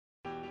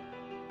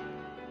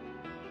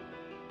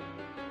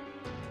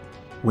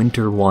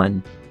Winter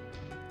 1.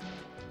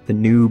 The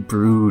new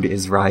brood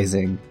is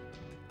rising.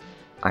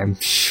 I'm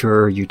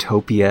sure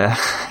Utopia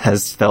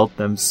has felt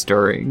them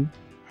stirring.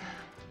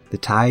 The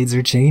tides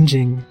are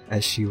changing,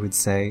 as she would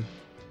say.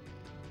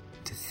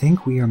 To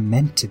think we are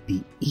meant to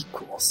be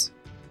equals.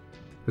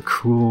 A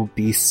cruel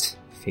beast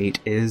fate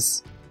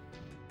is.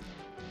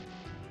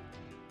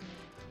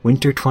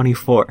 Winter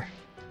 24.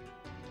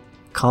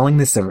 Calling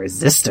this a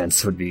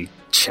resistance would be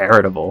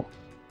charitable.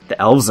 The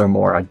elves are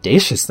more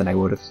audacious than I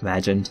would have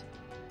imagined.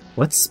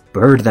 What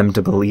spurred them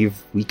to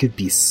believe we could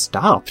be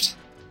stopped?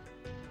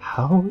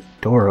 How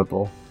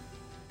adorable.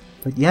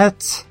 But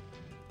yet,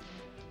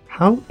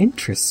 how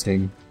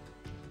interesting.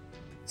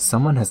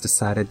 Someone has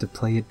decided to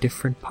play a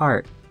different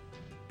part.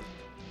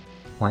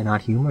 Why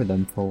not humor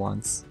them for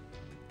once?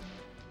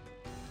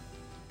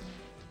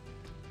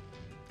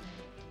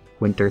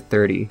 Winter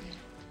 30.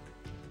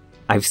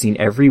 I've seen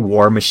every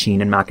war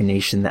machine and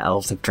machination the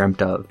elves have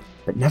dreamt of,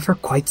 but never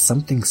quite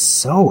something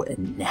so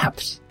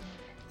inept.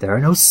 There are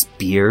no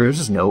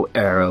spears, no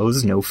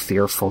arrows, no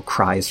fearful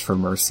cries for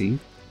mercy.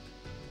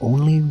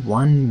 Only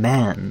one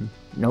man,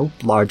 no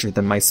larger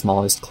than my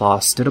smallest claw,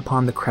 stood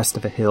upon the crest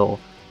of a hill,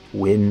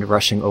 wind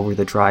rushing over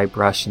the dry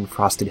brush and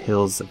frosted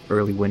hills of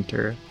early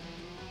winter.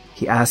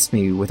 He asked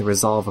me with a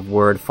resolve of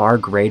word far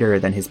greater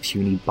than his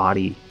puny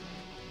body,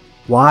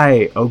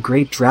 "Why, O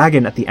great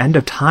dragon at the end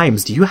of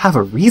times, do you have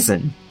a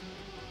reason?"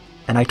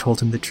 And I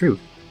told him the truth.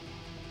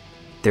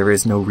 There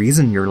is no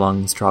reason your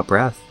lungs draw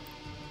breath,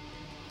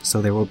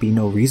 so there will be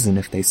no reason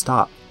if they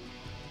stop.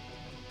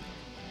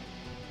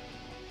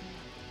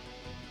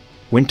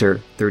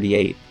 Winter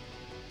 38.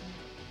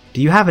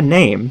 Do you have a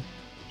name?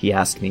 He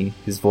asked me.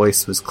 His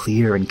voice was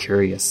clear and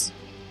curious.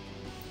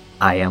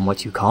 I am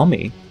what you call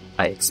me,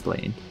 I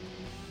explained.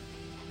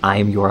 I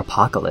am your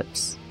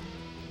apocalypse.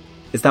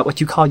 Is that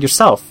what you call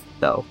yourself,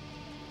 though?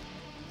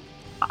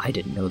 I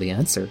didn't know the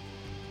answer.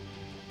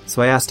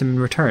 So I asked him in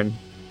return.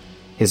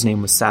 His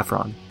name was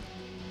Saffron.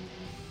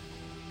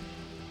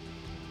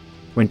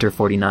 Winter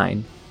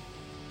 49.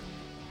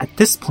 At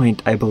this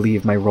point, I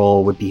believe my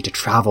role would be to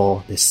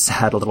travel this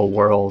sad little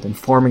world,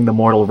 informing the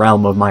mortal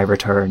realm of my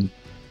return.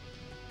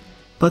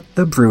 But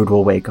the brood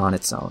will wake on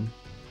its own.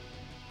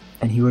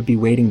 And he would be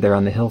waiting there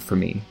on the hill for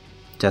me,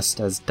 just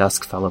as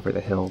dusk fell over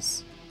the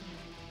hills.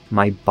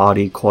 My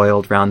body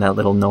coiled round that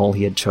little knoll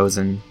he had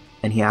chosen,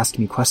 and he asked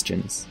me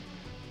questions.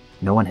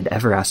 No one had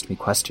ever asked me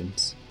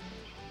questions.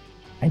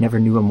 I never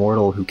knew a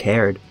mortal who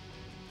cared.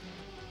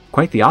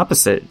 Quite the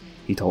opposite,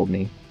 he told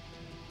me.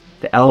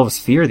 The elves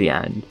fear the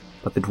end,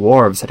 but the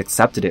dwarves had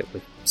accepted it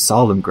with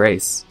solemn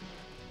grace.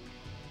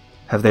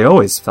 Have they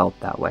always felt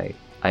that way?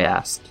 I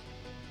asked.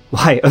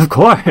 Why, of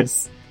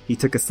course! He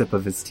took a sip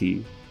of his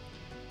tea.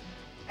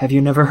 Have you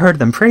never heard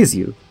them praise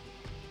you?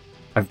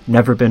 I've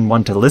never been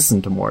one to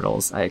listen to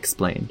mortals, I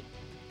explained.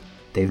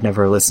 They've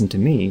never listened to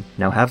me,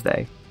 now have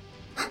they?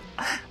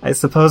 I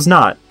suppose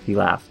not, he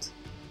laughed.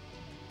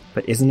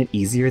 But isn't it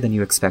easier than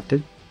you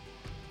expected?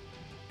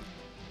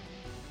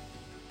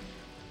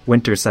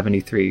 Winter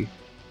 73.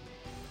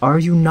 Are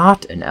you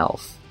not an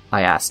elf?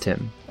 I asked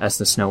him, as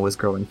the snow was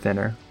growing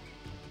thinner.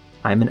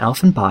 I'm an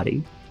elf in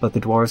body, but the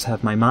dwarves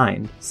have my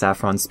mind,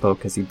 Saffron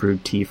spoke as he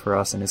brewed tea for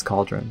us in his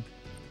cauldron.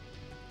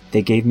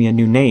 They gave me a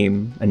new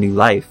name, a new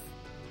life.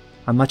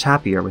 I'm much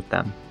happier with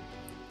them.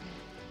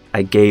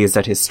 I gazed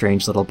at his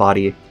strange little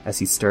body as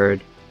he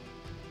stirred.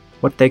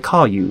 What they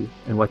call you,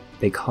 and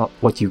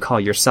what you call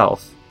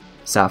yourself,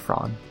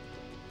 Saffron.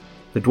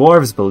 The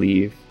dwarves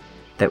believe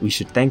that we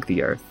should thank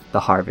the earth, the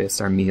harvest,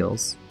 our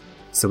meals,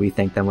 so we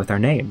thank them with our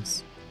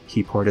names.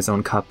 He poured his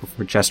own cup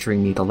before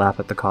gesturing me to lap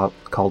at the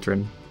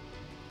cauldron.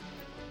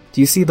 Do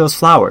you see those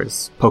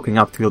flowers poking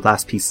up through the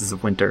last pieces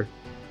of winter?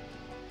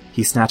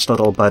 He snatched a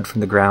little bud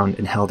from the ground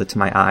and held it to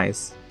my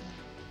eyes.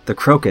 The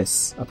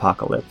crocus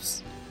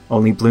apocalypse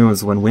only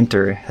blooms when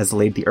winter has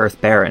laid the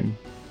earth barren.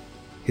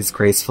 His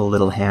graceful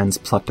little hands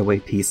plucked away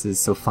pieces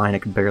so fine I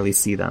could barely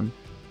see them.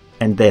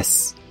 And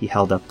this, he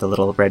held up the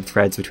little red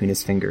threads between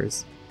his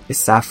fingers, is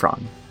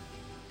saffron.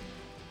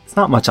 It's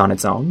not much on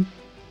its own,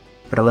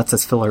 but it lets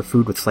us fill our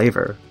food with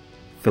flavor,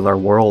 fill our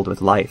world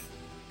with life.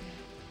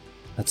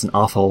 That's an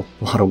awful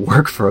lot of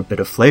work for a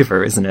bit of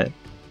flavor, isn't it?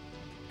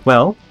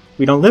 Well,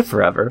 we don't live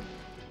forever.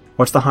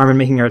 What's the harm in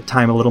making our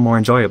time a little more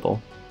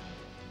enjoyable?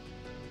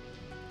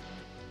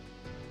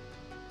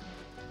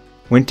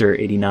 Winter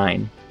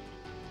 89.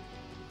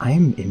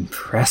 I'm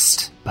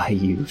impressed by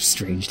you,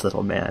 strange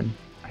little man,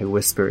 I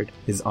whispered,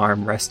 his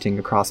arm resting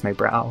across my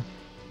brow.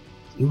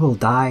 You will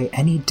die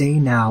any day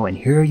now, and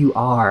here you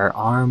are,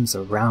 arms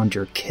around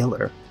your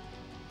killer.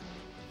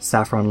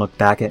 Saffron looked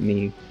back at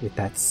me with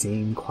that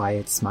same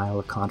quiet smile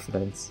of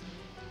confidence.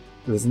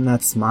 It was in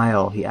that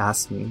smile he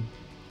asked me,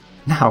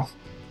 Now,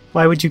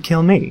 why would you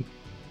kill me?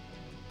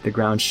 The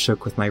ground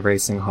shook with my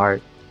racing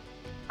heart.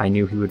 I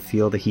knew he would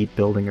feel the heat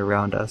building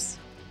around us.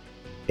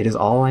 It is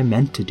all I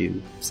meant to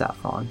do,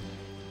 Saffron.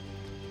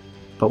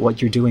 But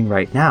what you're doing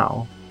right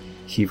now,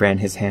 he ran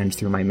his hand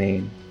through my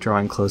mane,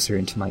 drawing closer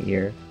into my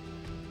ear.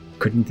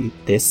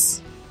 Couldn't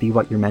this be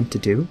what you're meant to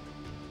do?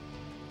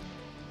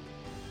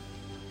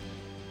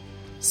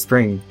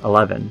 Spring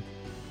 11.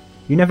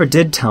 You never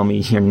did tell me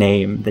your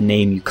name, the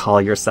name you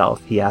call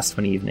yourself, he asked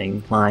one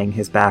evening, lying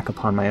his back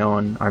upon my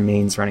own, our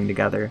manes running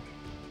together.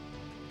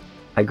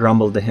 I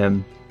grumbled to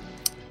him,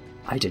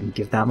 I didn't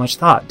give that much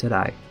thought, did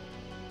I?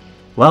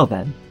 Well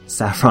then,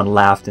 Saffron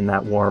laughed in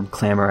that warm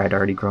clamor I'd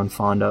already grown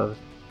fond of.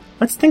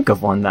 Let's think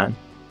of one then.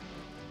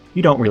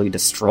 You don't really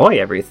destroy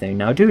everything,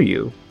 now do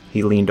you?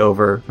 He leaned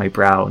over my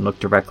brow and looked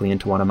directly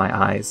into one of my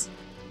eyes.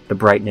 The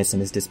brightness in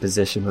his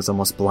disposition was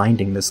almost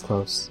blinding this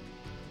close.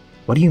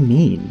 What do you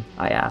mean?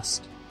 I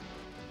asked.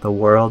 The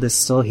world is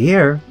still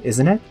here,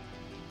 isn't it?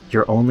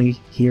 You're only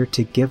here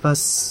to give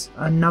us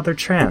another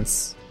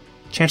chance.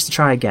 Chance to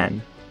try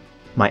again.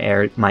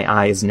 My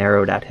eyes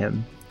narrowed at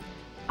him.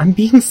 I'm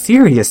being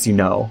serious, you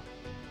know.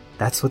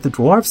 That's what the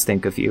dwarves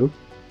think of you.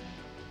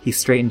 He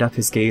straightened up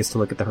his gaze to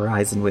look at the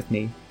horizon with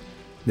me.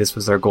 This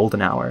was our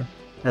golden hour,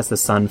 as the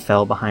sun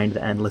fell behind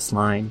the endless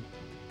line.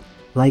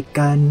 Like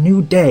a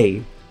new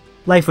day.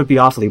 Life would be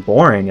awfully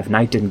boring if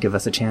night didn't give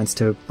us a chance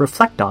to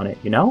reflect on it,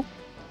 you know?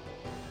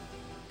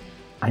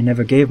 I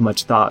never gave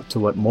much thought to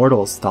what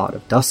mortals thought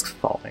of dusk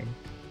falling.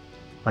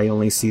 I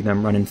only see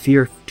them run in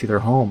fear to their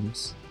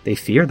homes. They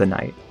fear the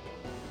night.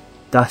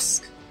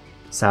 Dusk,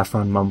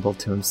 Saffron mumbled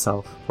to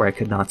himself, where I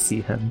could not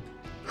see him.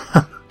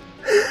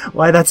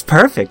 Why, that's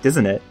perfect,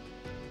 isn't it?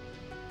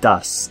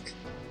 Dusk.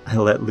 I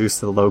let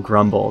loose a low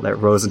grumble that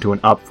rose into an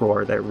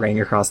uproar that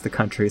rang across the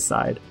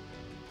countryside.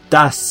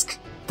 Dusk!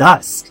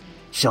 Dusk!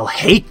 She'll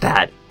hate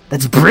that!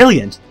 That's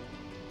brilliant!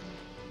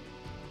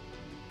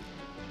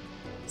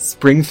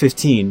 Spring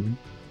 15.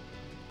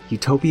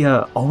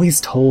 Utopia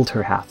always told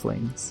her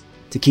halflings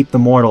to keep the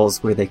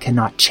mortals where they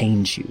cannot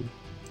change you,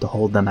 to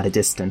hold them at a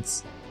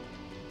distance.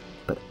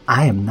 But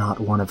I am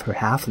not one of her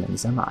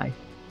halflings, am I?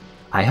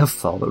 I have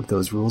followed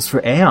those rules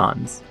for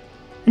aeons.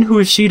 And who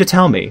is she to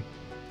tell me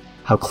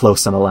how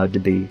close I'm allowed to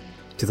be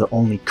to the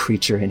only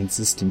creature in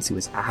existence who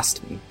has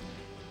asked me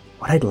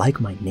what I'd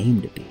like my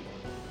name to be?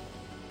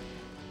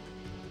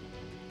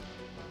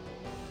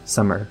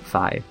 Summer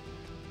 5.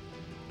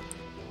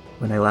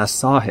 When I last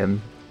saw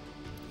him,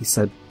 he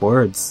said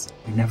words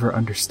I never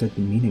understood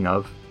the meaning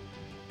of.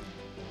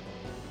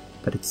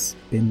 But it's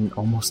been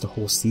almost a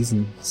whole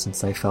season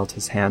since I felt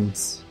his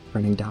hands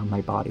running down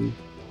my body.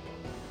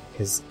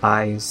 His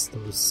eyes,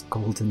 those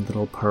golden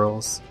little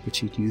pearls which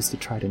he'd used to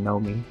try to know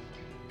me.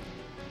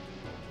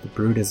 The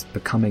brood is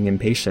becoming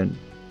impatient.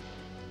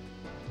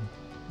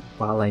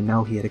 While I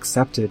know he had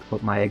accepted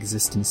what my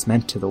existence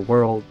meant to the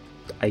world,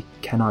 I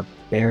cannot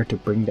bear to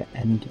bring the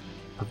end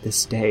of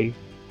this day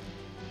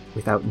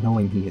without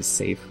knowing he is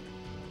safe.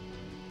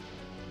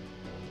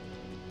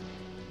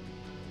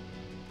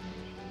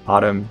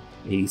 Autumn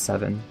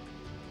 87.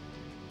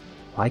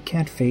 Why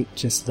can't fate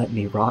just let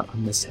me rot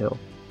on this hill?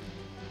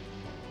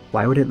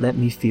 Why would it let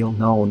me feel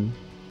known,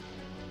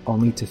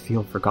 only to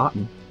feel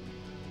forgotten?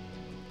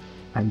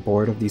 I'm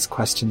bored of these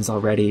questions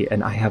already,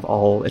 and I have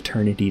all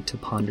eternity to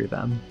ponder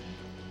them.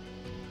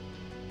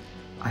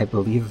 I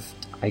believed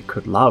I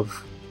could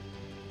love.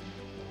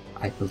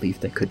 I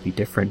believed I could be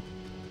different.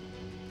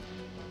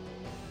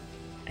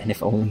 And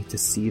if only to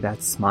see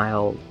that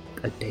smile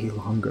a day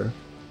longer.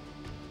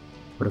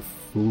 What a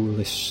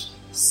foolish,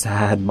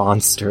 sad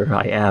monster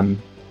I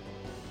am.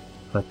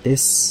 But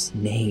this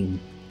name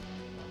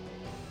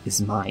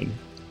is mine.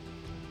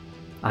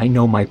 I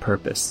know my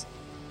purpose.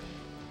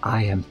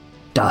 I am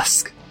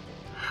dusk.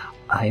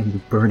 I am the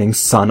burning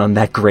sun on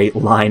that great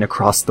line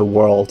across the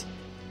world.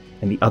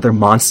 And the other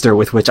monster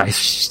with which I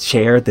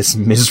share this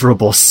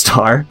miserable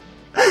star,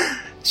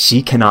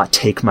 she cannot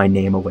take my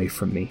name away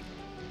from me.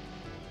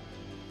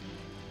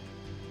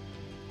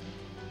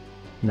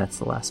 And that's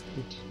the last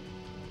page.